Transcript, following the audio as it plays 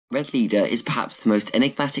Red Leader is perhaps the most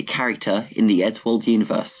enigmatic character in the Eddsworld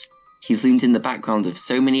universe. He's loomed in the background of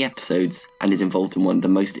so many episodes, and is involved in one of the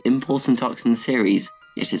most important arcs in the series,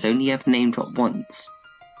 yet is only ever name dropped once.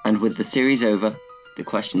 And with the series over, the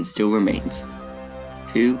question still remains: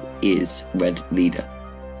 who is Red Leader?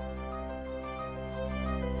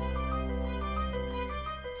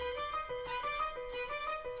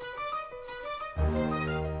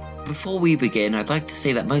 Before we begin, I'd like to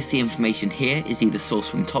say that most of the information here is either sourced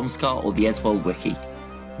from Tomscar or the Eddsworld wiki.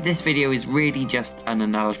 This video is really just an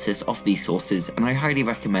analysis of these sources, and I highly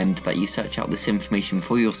recommend that you search out this information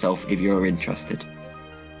for yourself if you're interested.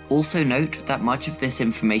 Also note that much of this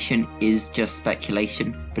information is just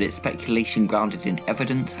speculation, but it's speculation grounded in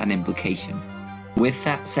evidence and implication. With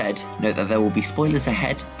that said, note that there will be spoilers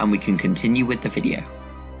ahead, and we can continue with the video.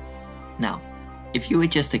 Now, if you were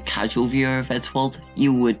just a casual viewer of Eddsworld,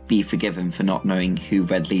 you would be forgiven for not knowing who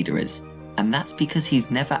Red Leader is, and that's because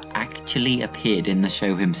he's never actually appeared in the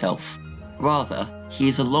show himself. Rather, he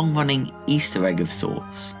is a long-running Easter egg of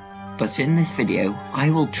sorts. But in this video, I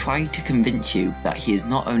will try to convince you that he is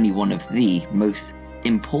not only one of the most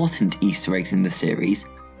important Easter eggs in the series,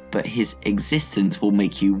 but his existence will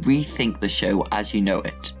make you rethink the show as you know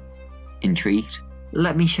it. Intrigued?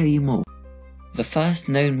 Let me show you more. The first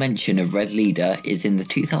known mention of Red Leader is in the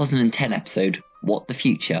 2010 episode, What the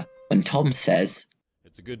Future, when Tom says,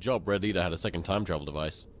 "It's a good job Red Leader had a second time travel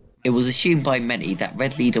device." It was assumed by many that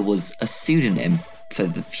Red Leader was a pseudonym for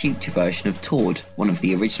the future version of Tord, one of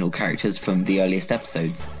the original characters from the earliest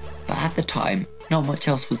episodes, but at the time, not much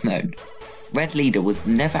else was known. Red Leader was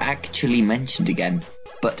never actually mentioned again,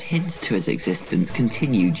 but hints to his existence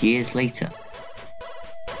continued years later.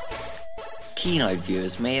 Keen-eyed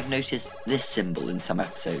viewers may have noticed this symbol in some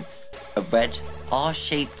episodes, a red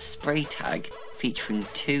R-shaped spray tag featuring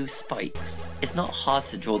two spikes. It's not hard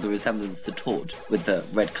to draw the resemblance to Tord, with the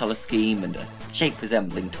red colour scheme and a shape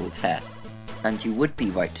resembling Tord's hair, and you would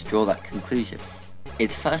be right to draw that conclusion.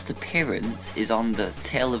 Its first appearance is on the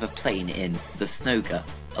tail of a plane in The Snoga,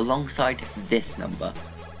 alongside this number,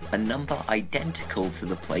 a number identical to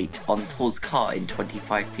the plate on Tord's car in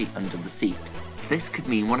 25 Feet Under the Sea. This could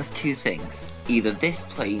mean one of two things. Either this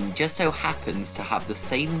plane just so happens to have the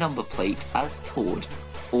same number plate as Tord,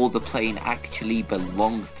 or the plane actually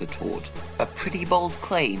belongs to Tord. A pretty bold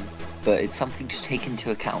claim, but it's something to take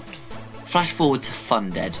into account. Flash forward to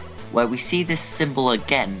Funded, where we see this symbol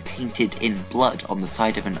again painted in blood on the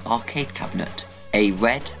side of an arcade cabinet. A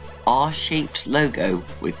red R-shaped logo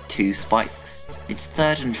with two spikes. Its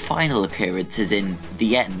third and final appearance is in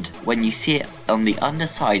The End, when you see it on the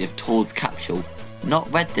underside of Tord's capsule.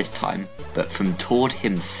 Not red this time, but from Tord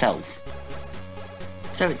himself.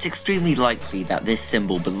 So it's extremely likely that this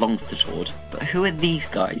symbol belongs to Tord, but who are these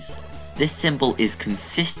guys? This symbol is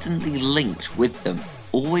consistently linked with them,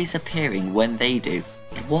 always appearing when they do.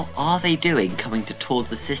 What are they doing coming to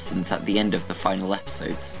Tord's assistance at the end of the final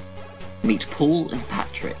episodes? Meet Paul and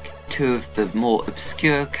Patrick, two of the more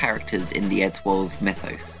obscure characters in the Eddsworld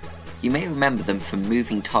mythos. You may remember them from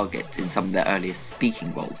moving targets in some of their earliest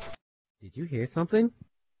speaking roles. Did you hear something?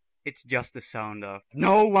 It's just the sound of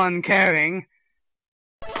no one caring.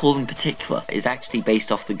 Paul in particular is actually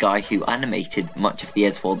based off the guy who animated much of the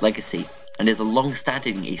Eddsworld legacy, and is a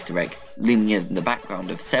long-standing Easter egg, looming in the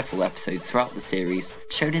background of several episodes throughout the series,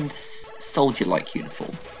 shown in this soldier-like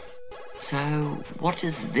uniform. So, what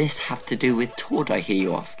does this have to do with Tord, I hear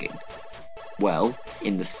you asking? Well,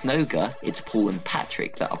 in the Snoga, it's Paul and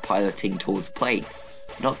Patrick that are piloting Tord's plane.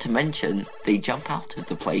 Not to mention, they jump out of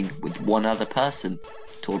the plane with one other person,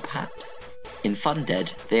 Tord Paps. In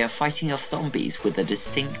Funded, they are fighting off zombies with a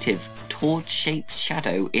distinctive Tord-shaped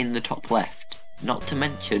shadow in the top left. Not to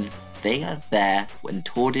mention, they are there when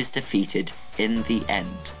Tord is defeated in The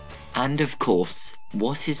End. And of course,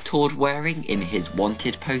 what is Tord wearing in his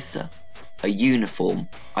wanted poster? A uniform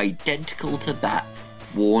identical to that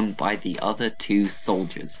worn by the other two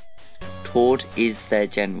soldiers. Tord is their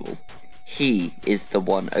general. He is the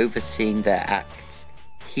one overseeing their acts.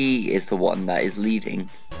 He is the one that is leading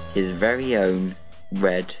his very own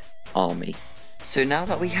Red Army. So now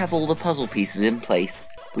that we have all the puzzle pieces in place,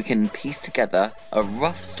 we can piece together a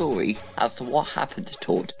rough story as to what happened to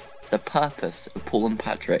Tord, the purpose of Paul and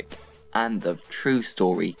Patrick, and the true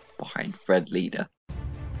story behind Red Leader.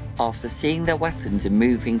 After seeing their weapons in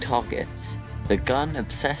moving targets, the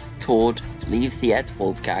gun-obsessed Tord leaves the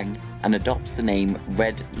Eddsworld gang and adopts the name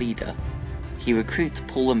Red Leader. He recruits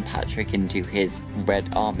Paul and Patrick into his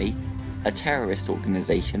Red Army, a terrorist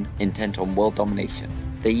organisation intent on world domination.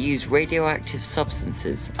 They use radioactive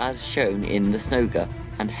substances as shown in the Snoga,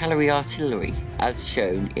 and Hillary artillery as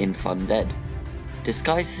shown in Funded.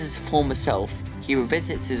 Disguised as his former self, He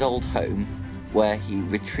revisits his old home, where he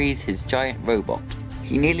retrieves his giant robot.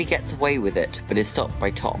 He nearly gets away with it, but is stopped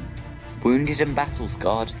by Tom. Wounded and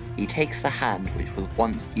battle-scarred, he takes the hand which was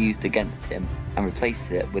once used against him and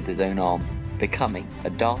replaces it with his own arm, becoming a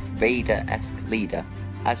Darth Vader-esque leader,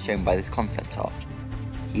 as shown by this concept art.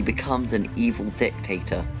 He becomes an evil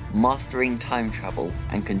dictator, mastering time travel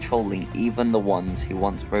and controlling even the ones who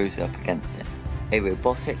once rose up against him. A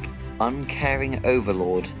robotic, uncaring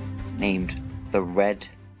overlord named the Red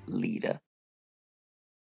Leader.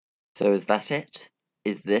 So is that it?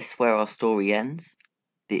 Is this where our story ends?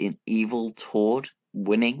 The evil Tord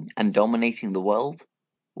winning and dominating the world?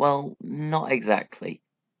 Well, not exactly.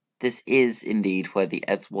 This is indeed where the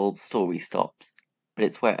Eddsworld story stops, but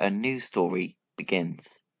it's where a new story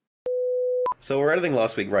begins. So we're editing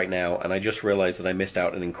last week right now, and I just realized that I missed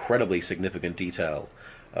out an incredibly significant detail,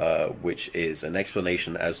 which is an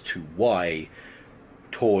explanation as to why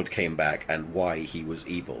Tord came back and why he was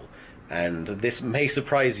evil. And this may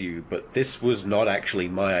surprise you, but this was not actually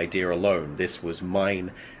my idea alone. This was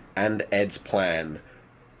mine and Ed's plan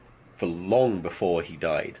for long before he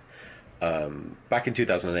died. Back in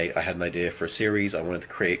 2008, I had an idea for a series I wanted to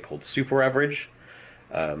create called Super Average.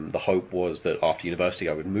 The hope was that after university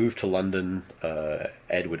I would move to London,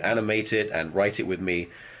 Ed would animate it and write it with me,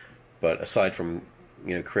 but aside from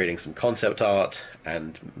creating some concept art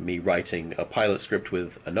and me writing a pilot script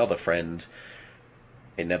with another friend,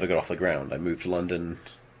 it never got off the ground. I moved to London,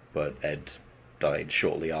 but Ed died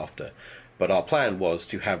shortly after. But our plan was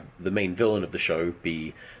to have the main villain of the show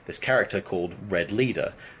be this character called Red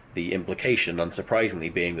Leader. The implication,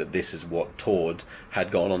 unsurprisingly, being that this is what Tord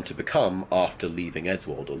had gone on to become after leaving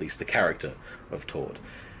Eddsworld, or at least the character of Tord.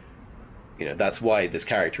 That's why this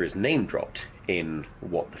character is name-dropped in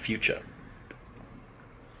What the Future.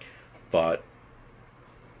 But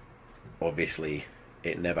obviously,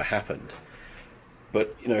 it never happened.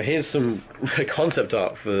 But, here's some concept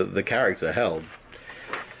art for the character, hell.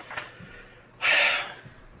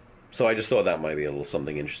 So I just thought that might be a little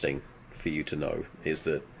something interesting for you to know, is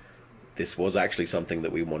that this was actually something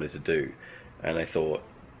that we wanted to do. And I thought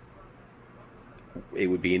it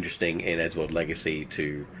would be interesting in Eddsworld Legacy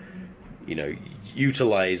to,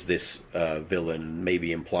 utilize this villain,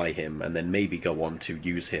 maybe imply him, and then maybe go on to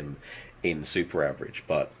use him in Super Average.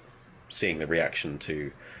 But seeing the reaction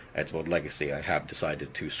to Eddsworld Legacy, I have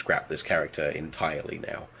decided to scrap this character entirely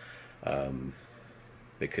now.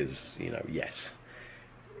 Because, yes,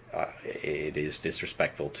 it is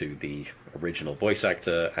disrespectful to the original voice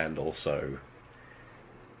actor, and also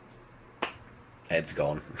Ed's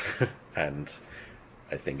gone. And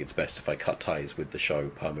I think it's best if I cut ties with the show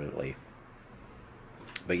permanently.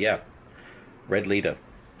 But yeah, Red Leader.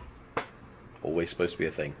 Always supposed to be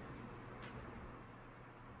a thing.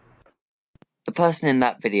 The person in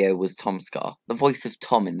that video was Tom Scar, the voice of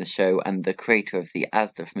Tom in the show and the creator of the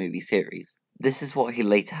Asdorf movie series. This is what he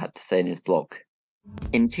later had to say in his blog.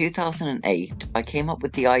 In 2008, I came up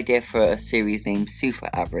with the idea for a series named Super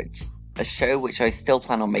Average, a show which I still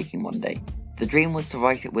plan on making one day. The dream was to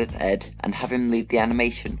write it with Ed and have him lead the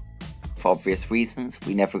animation. For obvious reasons,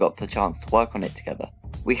 we never got the chance to work on it together.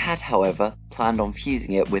 We had, however, planned on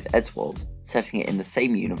fusing it with Eddsworld, setting it in the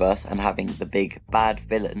same universe and having the big bad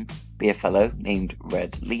villain be a fellow named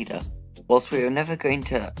Red Leader. Whilst we were never going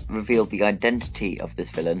to reveal the identity of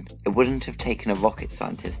this villain, it wouldn't have taken a rocket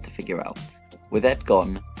scientist to figure out. With Ed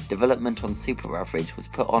gone, development on Super Average was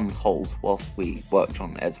put on hold whilst we worked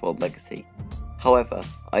on Eddsworld Legacy. However,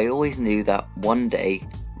 I always knew that one day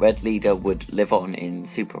Red Leader would live on in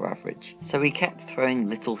Super Average, so we kept throwing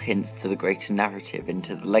little hints to the greater narrative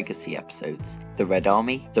into the Legacy episodes, the Red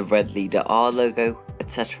Army, the Red Leader R logo,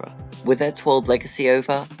 etc. With Eddsworld Legacy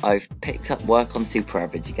over, I've picked up work on Super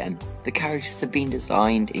Average again. The characters have been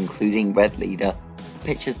designed, including Red Leader,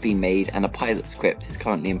 pictures been made, and a pilot script is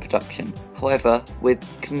currently in production. However, with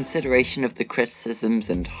consideration of the criticisms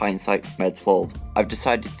and hindsight from Eddsworld, I've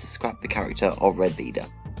decided to scrap the character of Red Leader.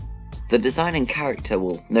 The design and character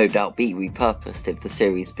will no doubt be repurposed if the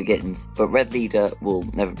series begins, but Red Leader will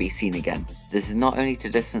never be seen again. This is not only to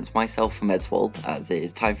distance myself from Eddsworld, as it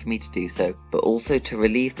is time for me to do so, but also to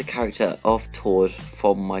relieve the character of Tord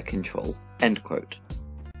from my control." End quote.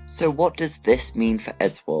 So what does this mean for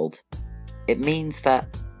Eddsworld? It means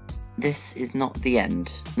that this is not the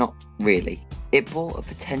end, not really. It brought a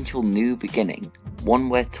potential new beginning, one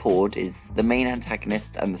where Tord is the main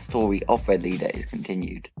antagonist and the story of Red Leader is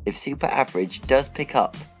continued. If Super Average does pick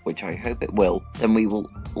up, which I hope it will, then we will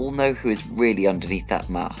all know who is really underneath that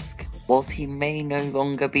mask. Whilst he may no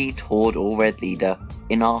longer be Tord or Red Leader,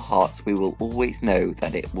 in our hearts we will always know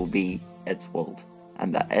that it will be Eddsworld,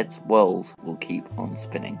 and that Eddsworld will keep on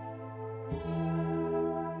spinning.